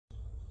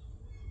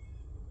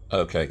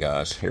Okay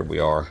guys, here we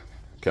are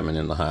coming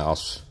in the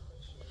house.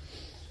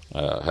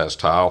 Has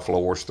tile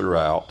floors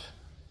throughout.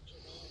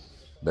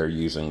 They're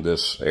using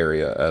this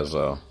area as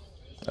an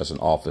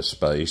office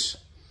space.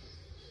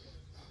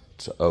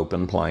 It's an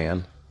open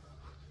plan.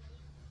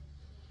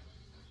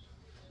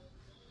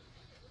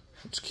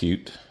 It's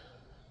cute.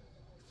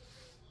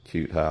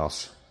 Cute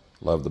house.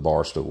 Love the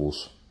bar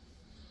stools.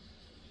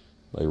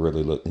 They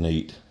really look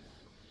neat.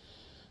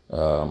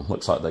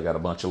 Looks like they got a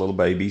bunch of little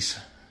babies.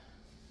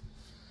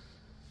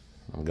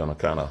 I'm going to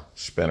kind of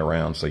spin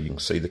around so you can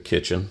see the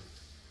kitchen.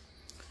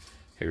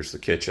 Here's the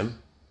kitchen.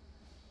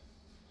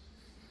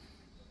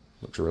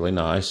 Looks really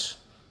nice.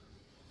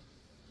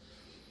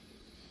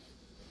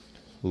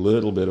 A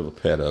little bit of a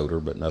pet odor,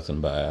 but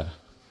nothing bad.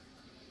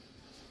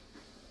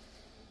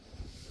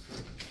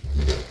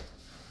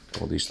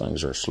 Well, these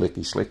things are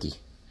slicky.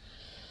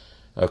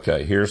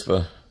 Okay, here's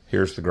the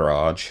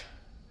garage.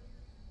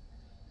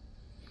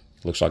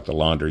 Looks like the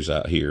laundry's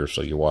out here,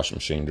 so your washing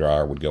machine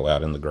dryer would go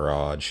out in the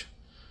garage.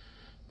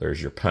 There's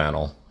your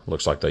panel.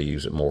 Looks like they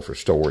use it more for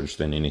storage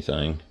than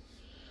anything.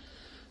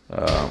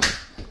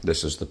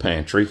 This is the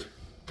pantry.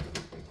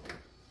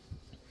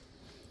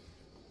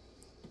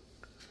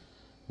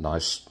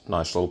 Nice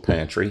little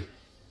pantry.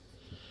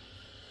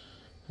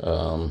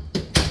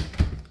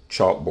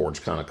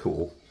 Chalkboard's kind of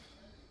cool.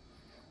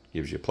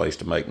 Gives you a place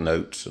to make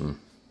notes and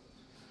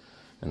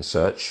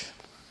such.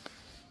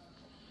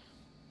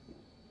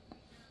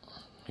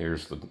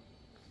 Here's the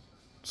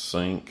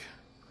sink.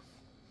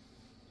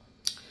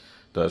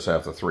 Does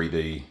have the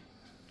 3D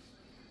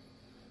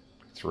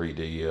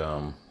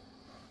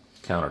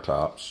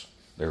countertops.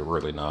 They're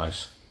really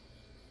nice.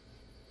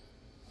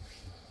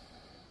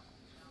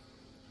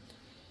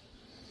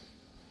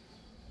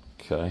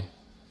 Okay,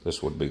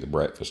 this would be the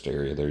breakfast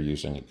area. They're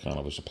using it kind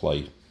of as a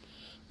play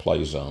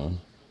zone.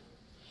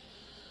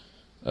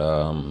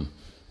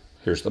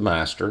 Here's the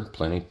master.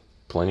 Plenty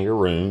of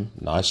room.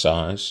 Nice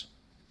size.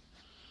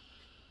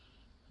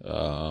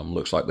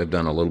 Looks like they've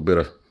done a little bit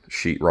of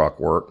sheetrock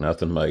work.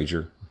 Nothing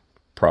major.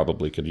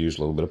 Probably could use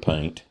a little bit of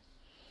paint.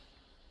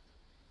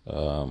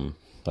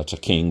 That's a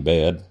king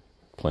bed.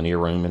 Plenty of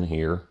room in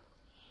here.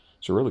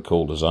 It's a really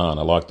cool design.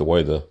 I like the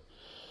way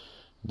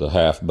the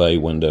half bay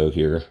window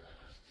here.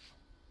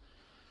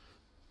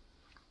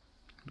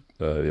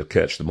 You'll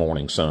catch the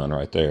morning sun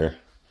right there.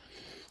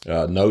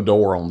 No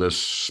door on this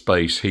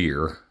space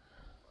here.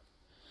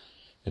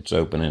 It's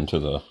open into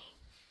the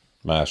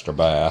master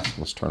bath.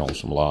 Let's turn on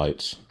some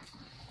lights.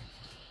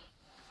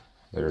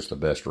 There's the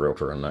best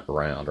realtor in that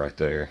round right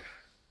there.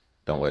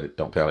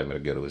 Don't tell him to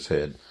go to his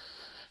head.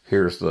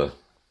 Here's the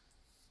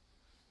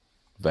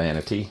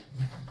vanity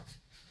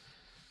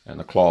and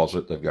the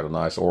closet. They've got a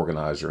nice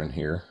organizer in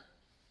here.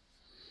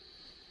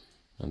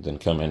 And then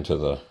come into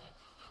the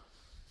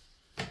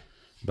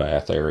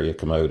bath area,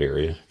 commode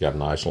area. Got a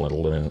nice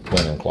little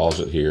linen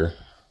closet here.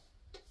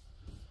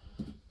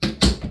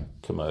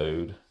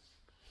 Commode.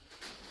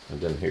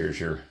 And then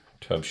here's your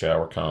tub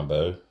shower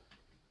combo.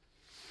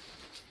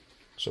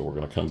 So we're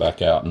going to come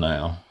back out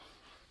now.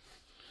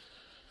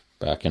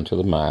 Back into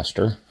the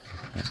master.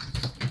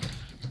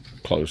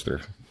 Close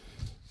their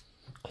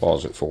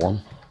closet for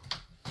them.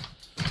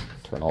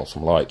 Turn off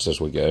some lights as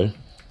we go.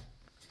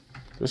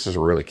 This is a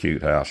really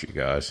cute house, you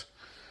guys.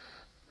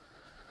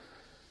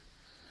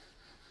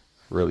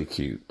 Really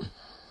cute.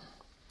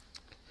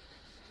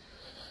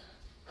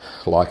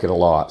 Like it a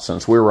lot.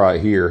 Since we're right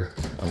here,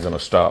 I'm going to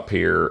stop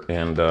here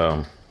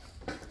and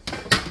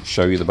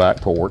show you the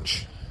back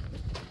porch.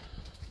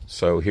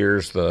 So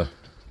here's the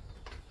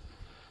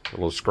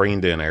little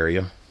screened in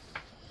area.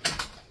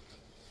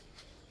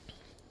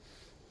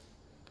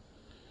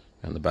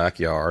 And the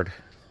backyard.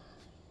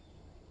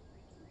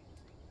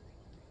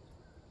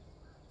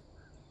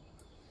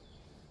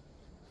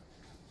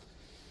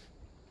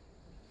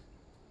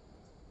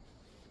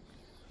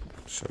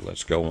 So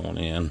let's go on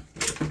in.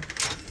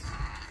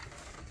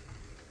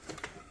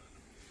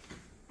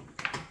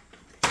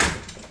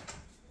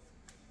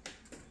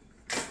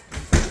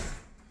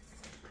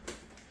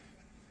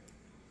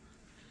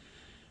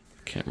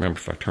 Can't remember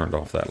if I turned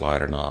off that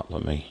light or not.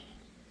 Let me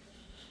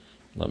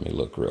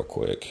look real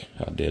quick.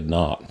 I did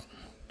not.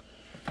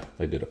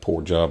 They did a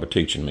poor job of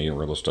teaching me in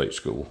real estate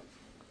school.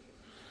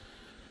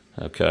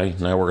 Okay,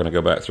 now we're going to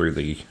go back through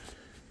the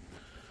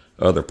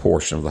other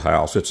portion of the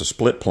house. It's a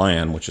split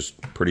plan, which is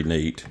pretty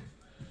neat.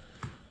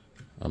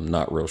 I'm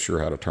not real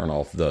sure how to turn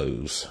off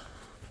those.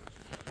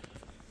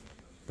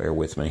 Bear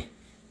with me.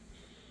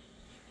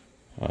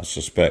 I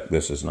suspect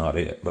this is not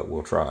it, but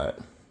we'll try it.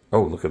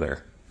 Oh, look at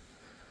there.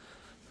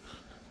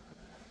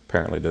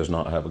 Apparently does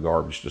not have a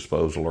garbage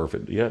disposal, or if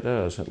it, yeah, it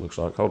does. It looks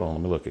like, hold on,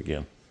 let me look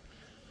again.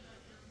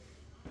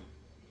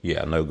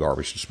 Yeah, no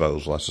garbage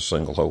disposal. That's a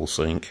single hole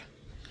sink.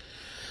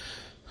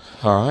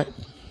 All right.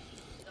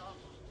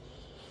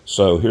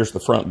 So here's the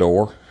front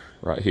door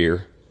right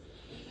here.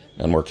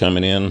 And we're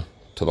coming in.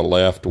 To the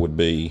left would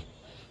be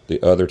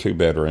the other two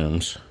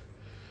bedrooms.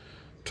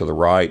 To the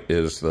right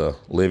is the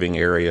living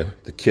area,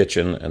 the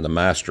kitchen, and the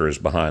master is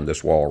behind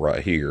this wall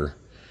right here.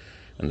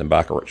 And then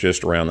back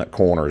just around that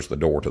corner is the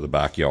door to the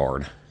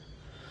backyard.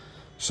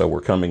 So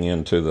we're coming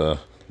into the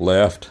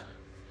left.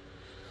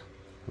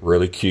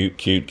 Really cute,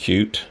 cute,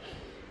 cute.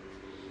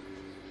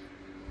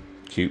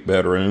 Cute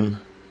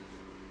bedroom.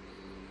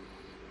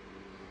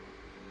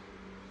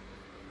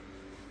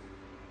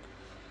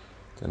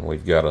 Then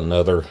we've got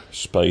another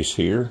space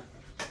here.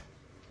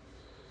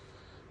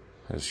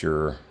 That's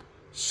your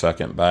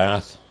second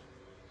bath.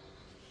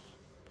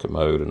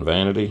 Commode and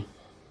vanity.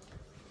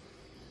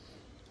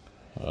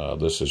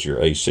 This is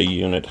your AC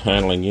unit,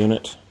 handling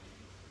unit.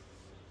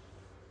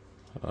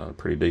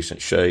 Pretty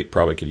decent shape.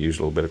 Probably could use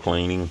a little bit of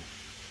cleaning.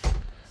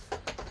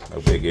 No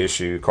big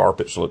issue.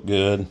 Carpets look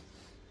good.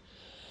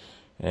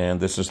 And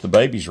this is the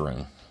baby's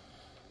room.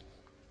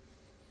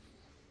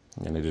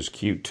 And it is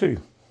cute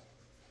too.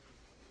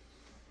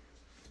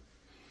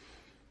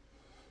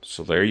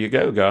 So there you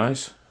go,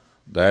 guys.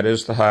 That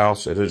is the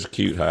house. It is a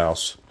cute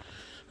house.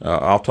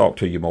 I'll talk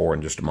to you more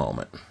in just a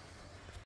moment.